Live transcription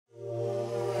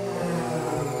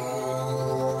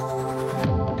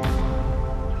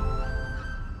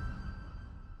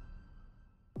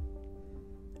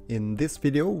In this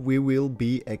video, we will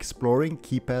be exploring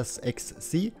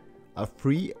KeePassXC, a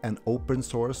free and open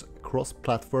source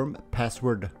cross-platform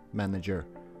password manager.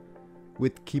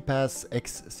 With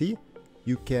KeePassXC,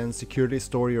 you can securely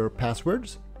store your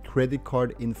passwords, credit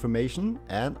card information,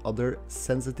 and other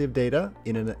sensitive data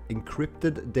in an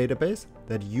encrypted database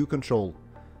that you control.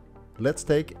 Let's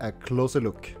take a closer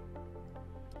look.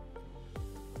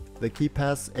 The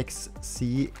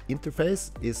KeePassXC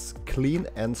interface is clean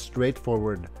and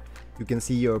straightforward. You can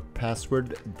see your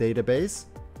password database,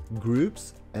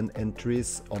 groups and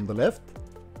entries on the left,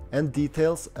 and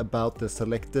details about the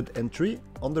selected entry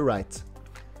on the right.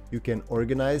 You can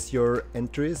organize your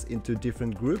entries into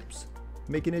different groups,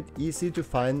 making it easy to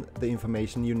find the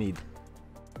information you need.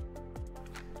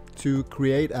 To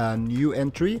create a new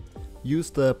entry,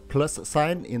 use the plus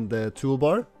sign in the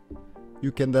toolbar.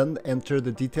 You can then enter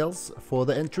the details for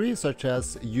the entry, such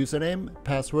as username,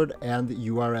 password, and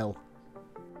URL.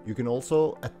 You can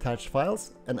also attach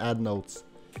files and add notes.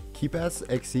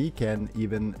 KeePassXC can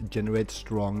even generate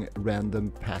strong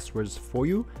random passwords for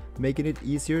you, making it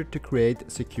easier to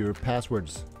create secure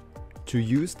passwords. To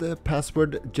use the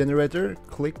password generator,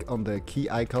 click on the key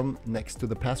icon next to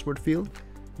the password field.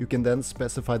 You can then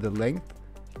specify the length,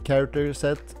 character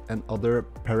set, and other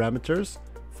parameters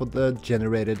for the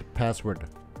generated password.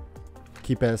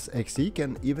 KeePassXC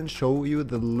can even show you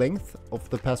the length of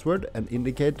the password and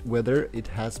indicate whether it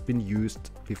has been used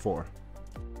before.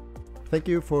 Thank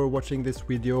you for watching this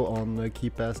video on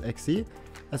KeePassXC.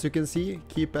 As you can see,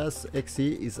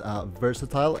 KeePassXC is a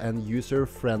versatile and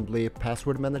user-friendly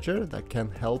password manager that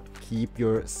can help keep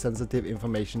your sensitive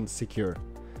information secure.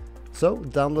 So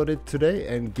download it today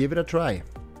and give it a try.